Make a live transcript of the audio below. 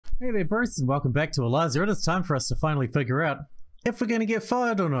Hey there, Bruce, and welcome back to Eliza. It is time for us to finally figure out if we're going to get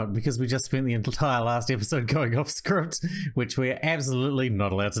fired or not, because we just spent the entire last episode going off script, which we're absolutely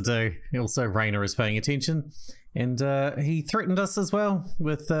not allowed to do. Also, Rainer is paying attention, and he threatened us as well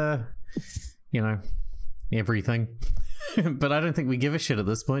with, you know, everything. But I don't think we give a shit at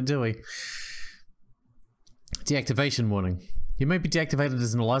this point, do we? Deactivation warning. You may be deactivated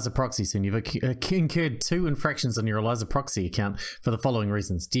as an Eliza proxy soon. You've incurred 2 infractions on your Eliza proxy account for the following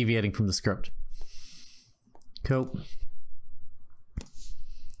reasons: deviating from the script. Cool.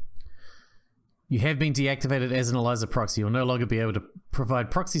 You have been deactivated as an Eliza proxy. You'll no longer be able to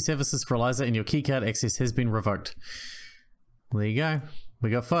provide proxy services for Eliza, and your keycard access has been revoked. There you go. We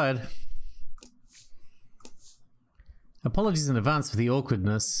got fired. Apologies in advance for the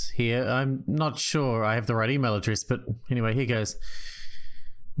awkwardness here. I'm not sure I have the right email address, but anyway, here goes.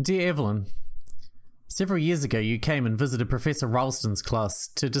 Dear Evelyn, several years ago you came and visited Professor Ralston's class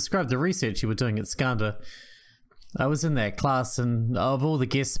to describe the research you were doing at Skanda. I was in that class, and of all the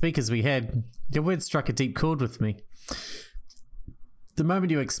guest speakers we had, your words struck a deep chord with me. The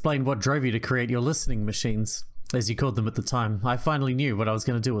moment you explained what drove you to create your listening machines, as you called them at the time, I finally knew what I was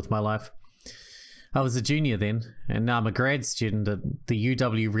going to do with my life. I was a junior then, and now I'm a grad student at the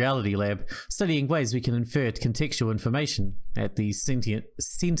UW Reality Lab, studying ways we can infer contextual information at the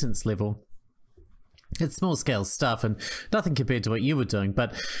sentence level. It's small-scale stuff and nothing compared to what you were doing,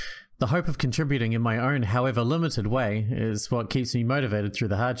 but the hope of contributing in my own, however limited way, is what keeps me motivated through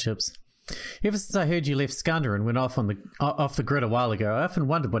the hardships. Ever since I heard you left Skanda and went off the grid a while ago, I often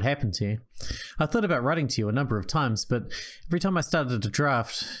wondered what happened to you. I thought about writing to you a number of times, but every time I started a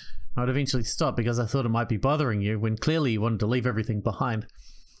draft, I would eventually stop because I thought it might be bothering you when clearly you wanted to leave everything behind.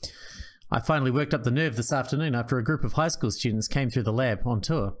 I finally worked up the nerve this afternoon after a group of high school students came through the lab on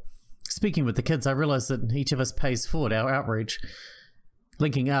tour. Speaking with the kids, I realized that each of us pays forward our outreach,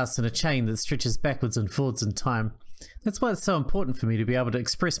 linking us in a chain that stretches backwards and forwards in time. That's why it's so important for me to be able to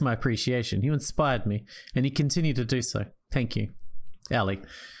express my appreciation. You inspired me, and you continue to do so. Thank you. Ali.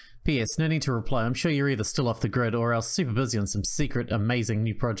 P.S. No need to reply. I'm sure you're either still off the grid or else super busy on some secret, amazing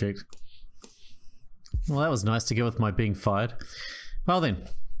new project. Well, that was nice to go with my being fired. Well then.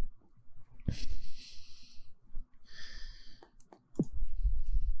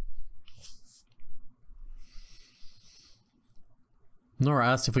 Nora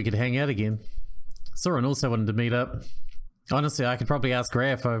asked if we could hang out again. Soren also wanted to meet up. Honestly, I could probably ask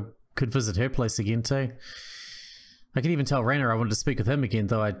Ray if I could visit her place again too. I could even tell Rainer I wanted to speak with him again,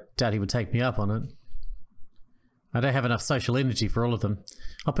 though I doubt he would take me up on it. I don't have enough social energy for all of them.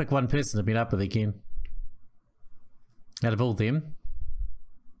 I'll pick one person to meet up with again. Out of all them,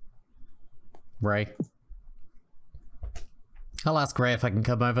 Ray. I'll ask Ray if I can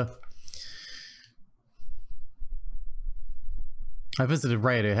come over. I visited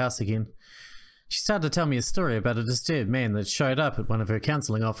Ray at her house again. She started to tell me a story about a disturbed man that showed up at one of her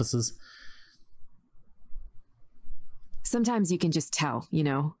counseling offices. Sometimes you can just tell, you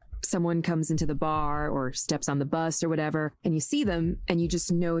know, someone comes into the bar or steps on the bus or whatever, and you see them and you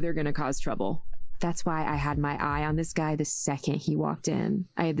just know they're going to cause trouble. That's why I had my eye on this guy the second he walked in.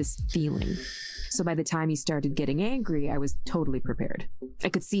 I had this feeling. So by the time he started getting angry, I was totally prepared. I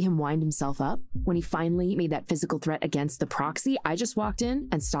could see him wind himself up. When he finally made that physical threat against the proxy, I just walked in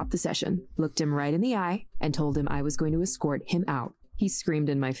and stopped the session, looked him right in the eye, and told him I was going to escort him out. He screamed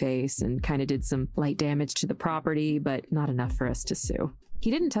in my face and kind of did some light damage to the property, but not enough for us to sue.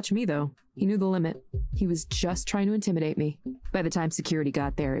 He didn't touch me, though. He knew the limit. He was just trying to intimidate me. By the time security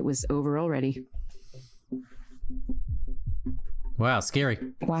got there, it was over already. Wow, scary.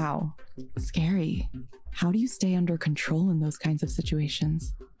 Wow, scary. How do you stay under control in those kinds of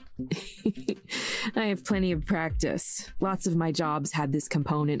situations? I have plenty of practice. Lots of my jobs had this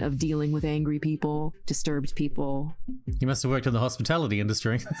component of dealing with angry people, disturbed people. You must have worked in the hospitality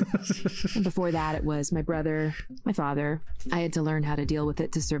industry. And before that, it was my brother, my father. I had to learn how to deal with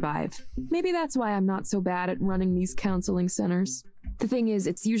it to survive. Maybe that's why I'm not so bad at running these counseling centers. The thing is,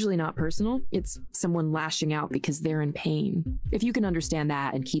 it's usually not personal. It's someone lashing out because they're in pain. If you can understand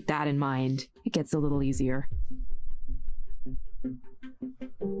that and keep that in mind, it gets a little easier.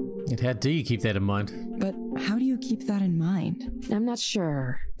 And how do you keep that in mind? But how do you keep that in mind? I'm not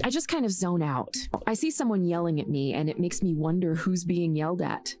sure. I just kind of zone out. I see someone yelling at me and it makes me wonder who's being yelled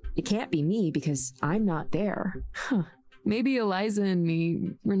at. It can't be me because I'm not there. Huh. Maybe Eliza and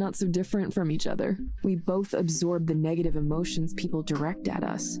me, we're not so different from each other. We both absorb the negative emotions people direct at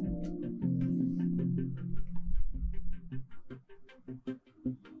us.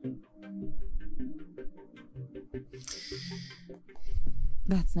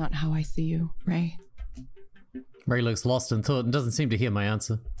 That's not how I see you, Ray. Ray looks lost in thought and doesn't seem to hear my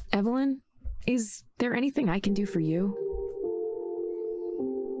answer. Evelyn, is there anything I can do for you?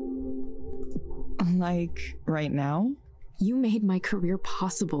 Like, right now? You made my career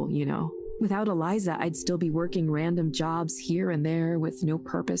possible, you know. Without Eliza, I'd still be working random jobs here and there with no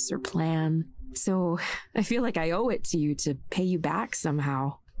purpose or plan. So I feel like I owe it to you to pay you back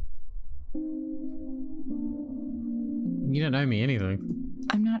somehow. You don't owe me anything.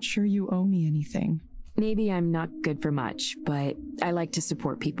 I'm not sure you owe me anything. Maybe I'm not good for much, but I like to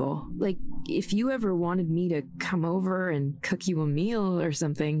support people. Like, if you ever wanted me to come over and cook you a meal or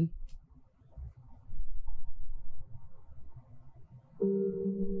something.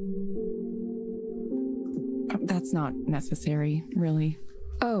 That's not necessary, really.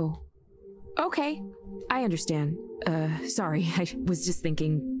 Oh, okay. I understand. Sorry, I was just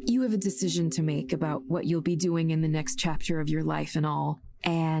thinking, you have a decision to make about what you'll be doing in the next chapter of your life and all.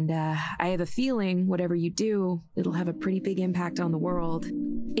 And I have a feeling whatever you do, it'll have a pretty big impact on the world,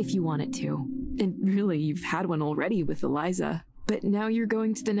 if you want it to. And really, you've had one already with Eliza. But now you're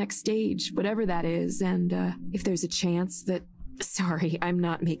going to the next stage, whatever that is, and if there's a chance that... Sorry, I'm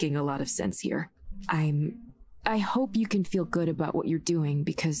not making a lot of sense here. I hope you can feel good about what you're doing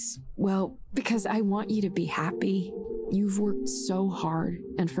because I want you to be happy. You've worked so hard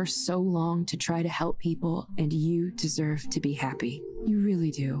and for so long to try to help people, and you deserve to be happy. You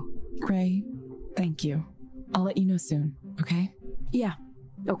really do. Ray, thank you. I'll let you know soon, okay? Yeah,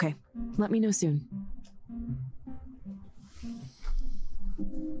 okay. Let me know soon.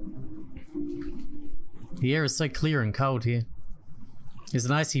 The air is so clear and cold here. There's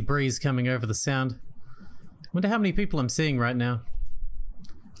an icy breeze coming over the sound. Wonder how many people I'm seeing right now.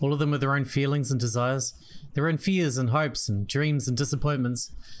 All of them with their own feelings and desires, their own fears and hopes and dreams and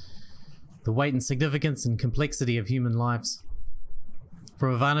disappointments. The weight and significance and complexity of human lives.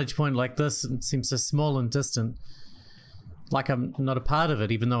 From a vantage point like this, it seems so small and distant. Like I'm not a part of it,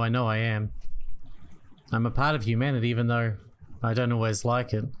 even though I know I am. I'm a part of humanity, even though I don't always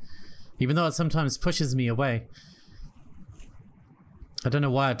like it. Even though it sometimes pushes me away. I don't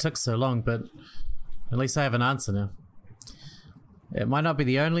know why it took so long, but at least I have an answer now. It might not be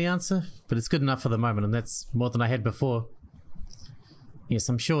the only answer, but it's good enough for the moment, and that's more than I had before. Yes,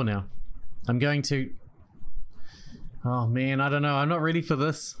 I'm sure now. I'm going to... Oh man, I don't know. I'm not ready for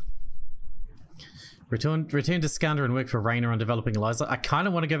this. Return to Skander and work for Raynor on developing Eliza. I kind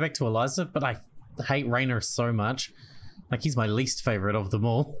of want to go back to Eliza, but I hate Raynor so much. Like, he's my least favorite of them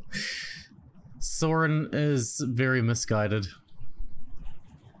all. Soren is very misguided.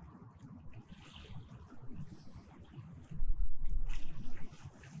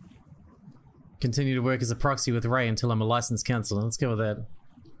 Continue to work as a proxy with Ray until I'm a licensed counselor. Let's go with that.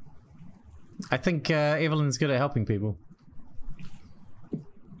 I think Evelyn's good at helping people.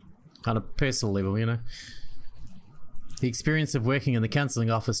 On a personal level, you know. The experience of working in the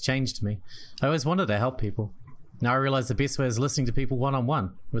counselling office changed me. I always wanted to help people. Now I realize the best way is listening to people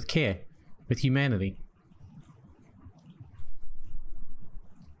one-on-one, with care, with humanity.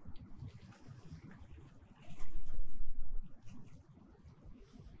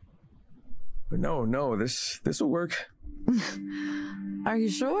 But no, this will work. Are you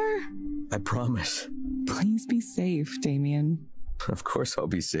sure? I promise. Please be safe, Damien. Of course I'll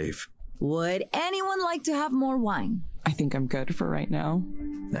be safe. Would anyone like to have more wine? I think I'm good for right now.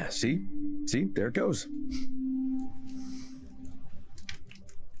 See, there it goes.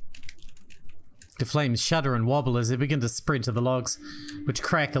 The flames shudder and wobble as they begin to spread to the logs, which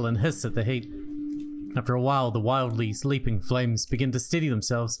crackle and hiss at the heat. After a while, the wildly leaping flames begin to steady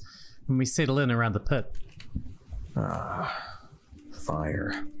themselves when we settle in around the pit.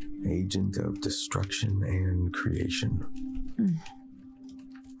 Fire. Agent of destruction and creation.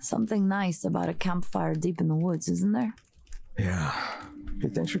 Something nice about a campfire deep in the woods, isn't there? Yeah. Hey,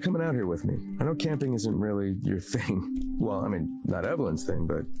 thanks for coming out here with me. I know camping isn't really your thing. Well, I mean, not Evelyn's thing,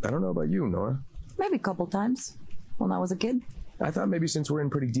 but I don't know about you, Nora. Maybe a couple times when I was a kid. I thought maybe since we're in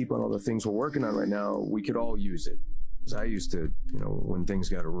pretty deep on all the things we're working on right now, we could all use it. Because I used to, when things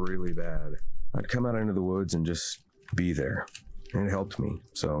got really bad, I'd come out into the woods and just be there. And it helped me.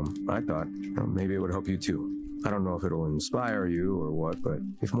 So I thought, maybe it would help you too. I don't know if it'll inspire you or what, but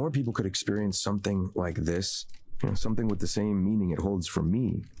if more people could experience something like this, something with the same meaning it holds for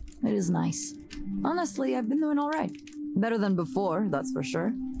me. It is nice. Honestly, I've been doing all right. Better than before, that's for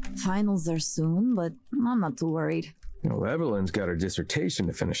sure. Finals are soon, but I'm not too worried. Evelyn's got her dissertation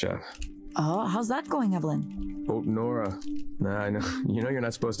to finish up. Oh, how's that going, Evelyn? Oh, Nora. Nah, I know. You're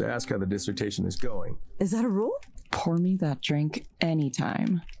not supposed to ask how the dissertation is going. Is that a rule? Pour me that drink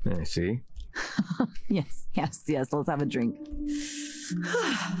anytime. I see. Yes, let's have a drink.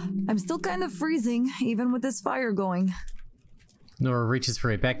 I'm still kind of freezing, even with this fire going. Nora reaches for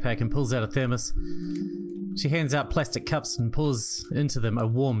her backpack and pulls out a thermos. She hands out plastic cups and pours into them a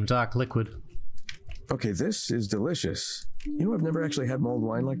warm, dark liquid. Okay, this is delicious. You know, I've never actually had mulled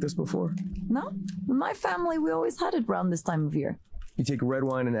wine like this before. No? In my family, we always had it around this time of year. You take red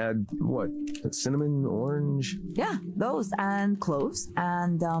wine and add, what? Cinnamon, orange? Yeah, those, and cloves,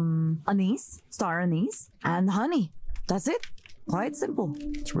 and anise, star anise, and honey. That's it. Quite simple.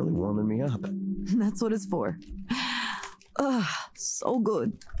 It's really warming me up. That's what it's for. Ugh, so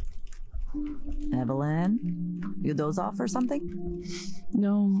good. Evelyn, you doze off or something?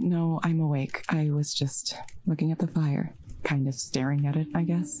 No, I'm awake. I was just looking at the fire, kind of staring at it, I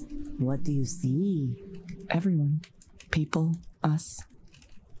guess. What do you see? Everyone. People. Us.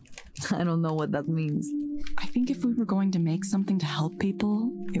 I don't know what that means. I think if we were going to make something to help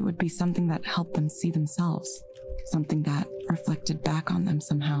people, it would be something that helped them see themselves. Something that reflected back on them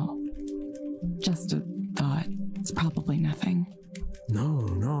somehow. Just a thought. It's probably nothing.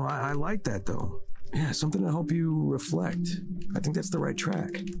 No, I like that though. Yeah, something to help you reflect. I think that's the right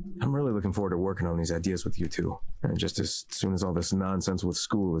track. I'm really looking forward to working on these ideas with you two. And just as soon as all this nonsense with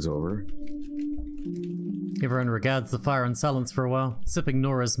school is over. Everyone regards the fire in silence for a while, sipping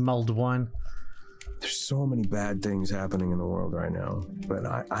Nora's mulled wine. There's so many bad things happening in the world right now. But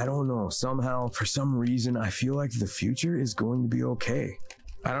I don't know. Somehow, for some reason, I feel like the future is going to be okay.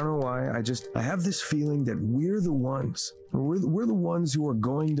 I don't know why. I have this feeling that we're the ones. We're the ones who are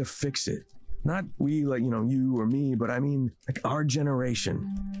going to fix it. Not we, like, you or me, but I mean, like, our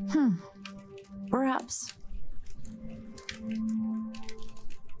generation. Perhaps.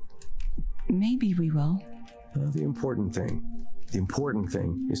 Maybe we will. The important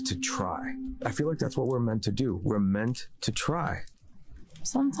thing is to try. I feel like that's what we're meant to do. We're meant to try.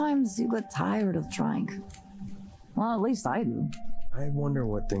 Sometimes you get tired of trying. Well, at least I do. I wonder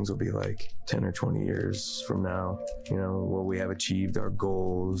what things will be like 10 or 20 years from now. Will we have achieved our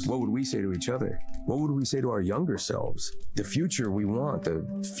goals? What would we say to each other? What would we say to our younger selves? The future we want, the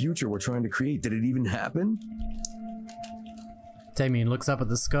future we're trying to create, did it even happen? Damien looks up at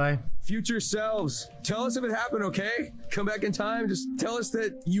the sky. Future selves, tell us if it happened, okay? Come back in time, just tell us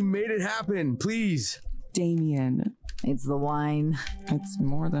that you made it happen, please. Damien. It's the wine. It's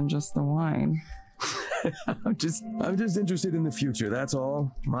more than just the wine. I'm just interested in the future, that's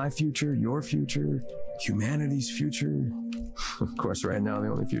all. My future, your future, humanity's future. Of course, right now, the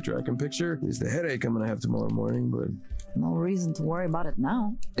only future I can picture is the headache I'm gonna have tomorrow morning, but... No reason to worry about it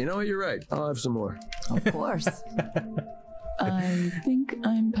now. You know what, you're right. I'll have some more. Of course. I think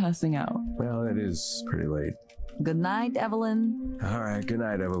I'm passing out. Well, it is pretty late. Good night, Evelyn. All right, good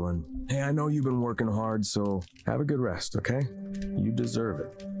night, Evelyn. Hey, I know you've been working hard, so have a good rest, okay? You deserve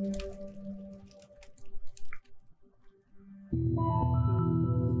it.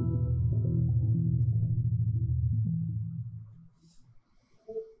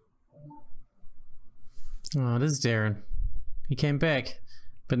 Oh, it is Darren. He came back,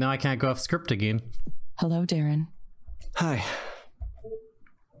 but now I can't go off script again. Hello, Darren. Hi.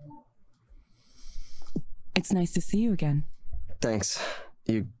 It's nice to see you again. Thanks.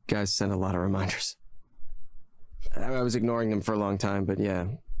 You guys sent a lot of reminders. I was ignoring them for a long time, but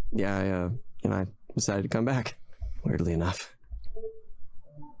I decided to come back, weirdly enough.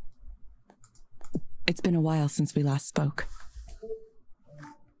 It's been a while since we last spoke.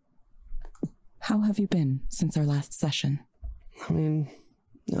 How have you been since our last session? I mean,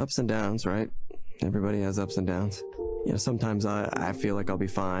 ups and downs, right? Everybody has ups and downs. Sometimes I feel like I'll be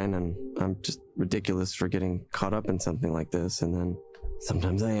fine and I'm just ridiculous for getting caught up in something like this, and then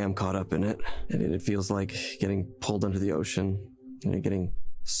sometimes I am caught up in it. And it feels like getting pulled under the ocean, getting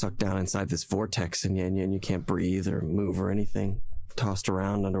sucked down inside this vortex, and you can't breathe or move or anything. Tossed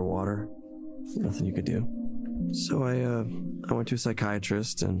around underwater. Nothing you could do. So I went to a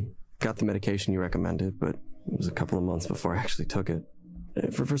psychiatrist and got the medication you recommended, but it was a couple of months before I actually took it.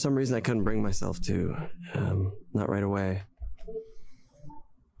 For some reason, I couldn't bring myself to. Not right away.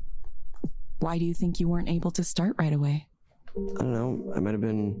 Why do you think you weren't able to start right away? I don't know. I might have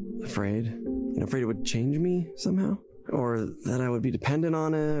been afraid. Afraid it would change me somehow. Or that I would be dependent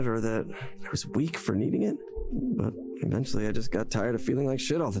on it, or that I was weak for needing it. But eventually, I just got tired of feeling like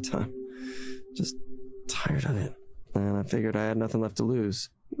shit all the time. Just tired of it. And I figured I had nothing left to lose.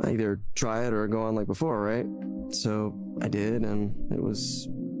 I either try it or go on like before, right? So I did, and it was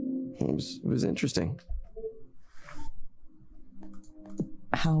interesting.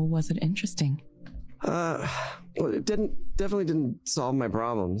 How was it interesting? Well, it definitely didn't solve my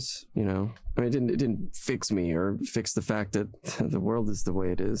problems, I mean, it didn't fix me or fix the fact that the world is the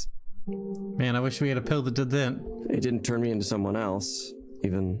way it is. Man, I wish we had a pill that did that. It didn't turn me into someone else,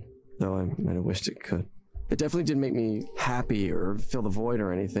 even though I might have wished it could. It definitely didn't make me happy or fill the void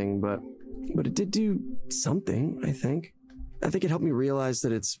or anything, but it did do something, I think. I think it helped me realize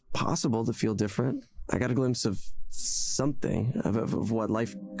that it's possible to feel different. I got a glimpse of something, of what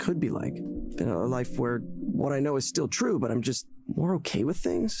life could be like. You know, a life where what I know is still true, but I'm just more okay with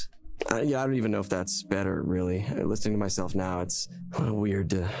things. I don't even know if that's better, really. Listening to myself now, it's a little weird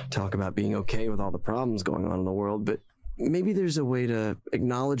to talk about being okay with all the problems going on in the world, but maybe there's a way to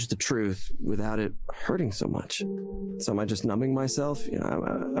acknowledge the truth without it hurting so much. So am I just numbing myself? You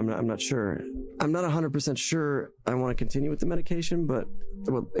know, I'm not sure. I'm not 100% sure I want to continue with the medication, but,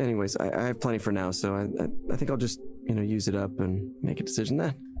 well, anyways, I have plenty for now, so I think I'll just, you know, use it up and make a decision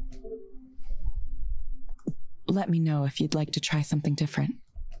then. Let me know if you'd like to try something different.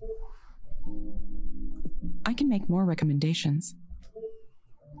 I can make more recommendations.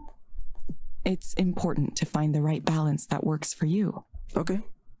 It's important to find the right balance that works for you. Okay,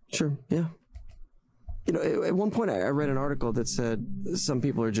 sure, yeah. You know, at one point I read an article that said some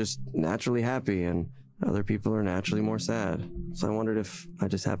people are just naturally happy and other people are naturally more sad. So I wondered if I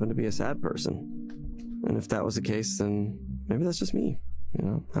just happened to be a sad person. And if that was the case, then maybe that's just me, you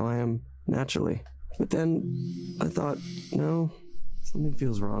know, how I am naturally. But then I thought, no, something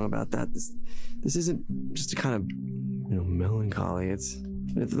feels wrong about that. This isn't just a kind of, you know, melancholy. It's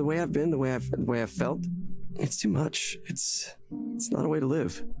the way I've been, the way I've felt. It's too much. It's not a way to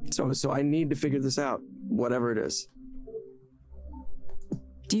live. So I need to figure this out, whatever it is.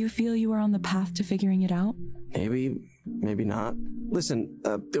 Do you feel you are on the path to figuring it out? Maybe not. Listen,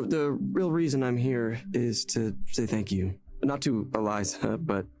 the real reason I'm here is to say thank you. Not to Eliza,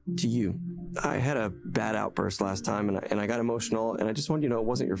 but to you. I had a bad outburst last time, and I got emotional, and I just wanted you to know it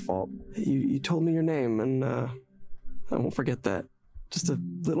wasn't your fault. You told me your name, and I won't forget that. Just a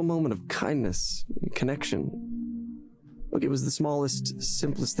little moment of kindness, connection. Look, it was the smallest,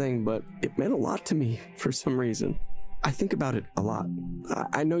 simplest thing, but it meant a lot to me for some reason. I think about it a lot.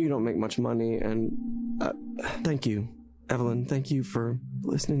 I know you don't make much money, and thank you, Evelyn. Thank you for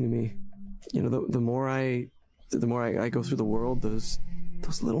listening to me. You know, the more I go through the world, those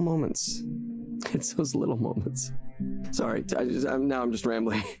little moments. It's those little moments. Sorry, I'm just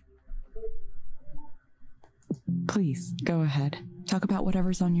rambling. Please, go ahead. Talk about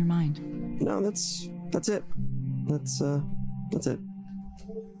whatever's on your mind. No, that's it. That's it.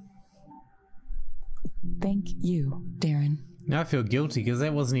 Thank you, Darren. Now I feel guilty because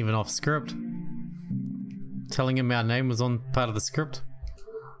that wasn't even off script. Telling him our name was on part of the script.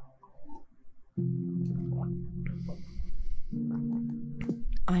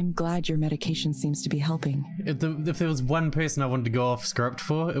 I'm glad your medication seems to be helping. If there was one person I wanted to go off script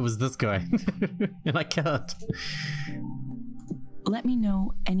for, it was this guy. And I can't. Let me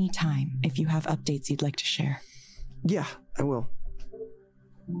know anytime if you have updates you'd like to share. Yeah, I will.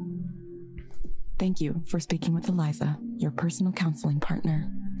 Thank you for speaking with Eliza, your personal counseling partner.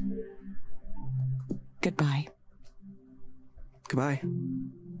 Goodbye. Goodbye.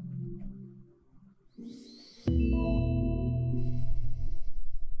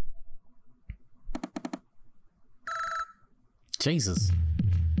 Jesus.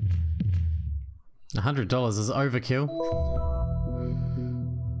 $100 is overkill.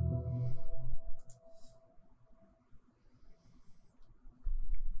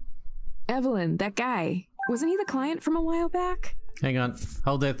 Evelyn, that guy. Wasn't he the client from a while back? Hang on.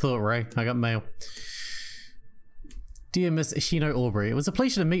 Hold that thought, Ray. I got mail. Dear Miss Ishino-Aubrey, it was a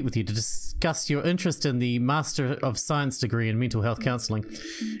pleasure to meet with you to discuss your interest in the Master of Science degree in Mental Health Counselling.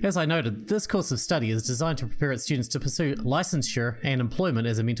 As I noted, this course of study is designed to prepare its students to pursue licensure and employment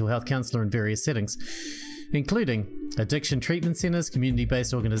as a mental health counsellor in various settings, including addiction treatment centres,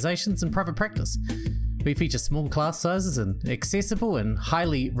 community-based organisations, and private practice. We feature small class sizes and accessible and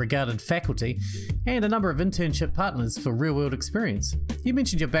highly regarded faculty, and a number of internship partners for real-world experience. You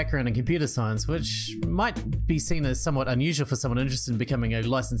mentioned your background in computer science, which might be seen as somewhat unusual for someone interested in becoming a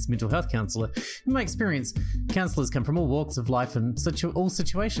licensed mental health counsellor. In my experience, counsellors come from all walks of life and all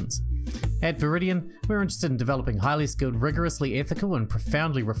situations. At Viridian, we're interested in developing highly skilled, rigorously ethical, and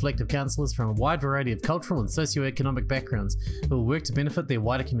profoundly reflective counsellors from a wide variety of cultural and socioeconomic backgrounds who will work to benefit their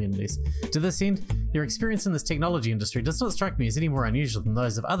wider communities. To this end, your experience in this technology industry does not strike me as any more unusual than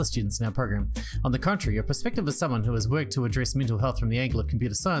those of other students in our program. On the contrary, your perspective as someone who has worked to address mental health from the angle of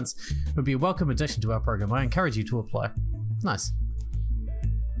computer science would be a welcome addition to our program. I encourage you to apply. Nice.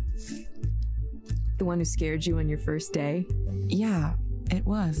 The one who scared you on your first day? Yeah, it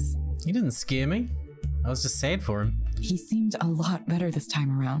was. He didn't scare me. I was just sad for him. He seemed a lot better this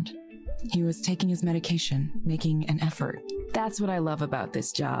time around. He was taking his medication, making an effort. That's what I love about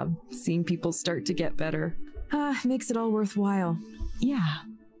this job. Seeing people start to get better. Makes it all worthwhile. Yeah,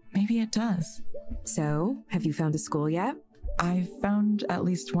 maybe it does. So, have you found a school yet? I've found at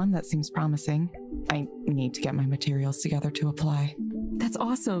least one that seems promising. I need to get my materials together to apply. That's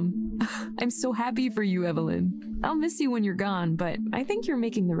awesome. I'm so happy for you, Evelyn. I'll miss you when you're gone, but I think you're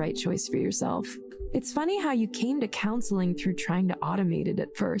making the right choice for yourself. It's funny how you came to counseling through trying to automate it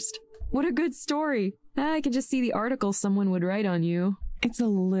at first. What a good story. I can just see the article someone would write on you. It's a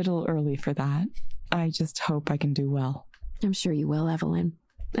little early for that. I just hope I can do well. I'm sure you will, Evelyn.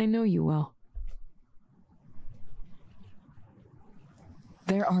 I know you will.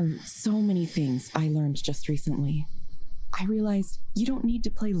 There are so many things I learned just recently. I realized you don't need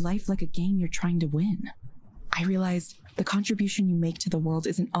to play life like a game you're trying to win. I realized the contribution you make to the world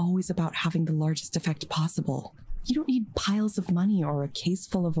isn't always about having the largest effect possible. You don't need piles of money or a case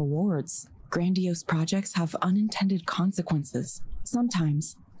full of awards. Grandiose projects have unintended consequences.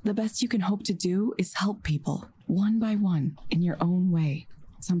 Sometimes, the best you can hope to do is help people, one by one, in your own way.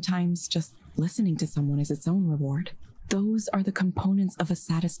 Sometimes just listening to someone is its own reward. Those are the components of a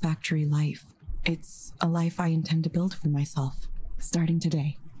satisfactory life. It's a life I intend to build for myself, starting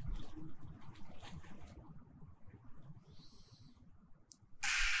today.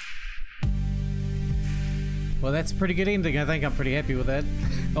 Well, that's a pretty good ending. I think I'm pretty happy with that.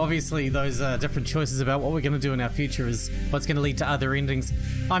 Obviously, those different choices about what we're going to do in our future is what's going to lead to other endings.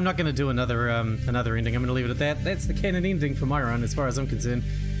 I'm not going to do another ending. I'm going to leave it at that. That's the canon ending for my run, as far as I'm concerned.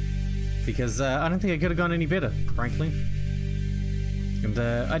 Because I don't think I could have gone any better, frankly. And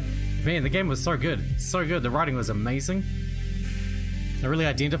man, the game was so good, so good. The writing was amazing. I really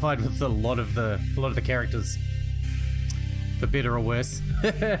identified with a lot of the characters, for better or worse.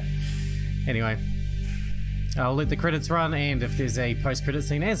 Anyway, I'll let the credits run, and if there's a post-credit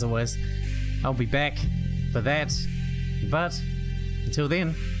scene, as always, I'll be back for that. But until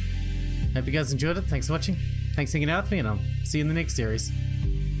then, hope you guys enjoyed it. Thanks for watching. Thanks for hanging out with me, and I'll see you in the next series.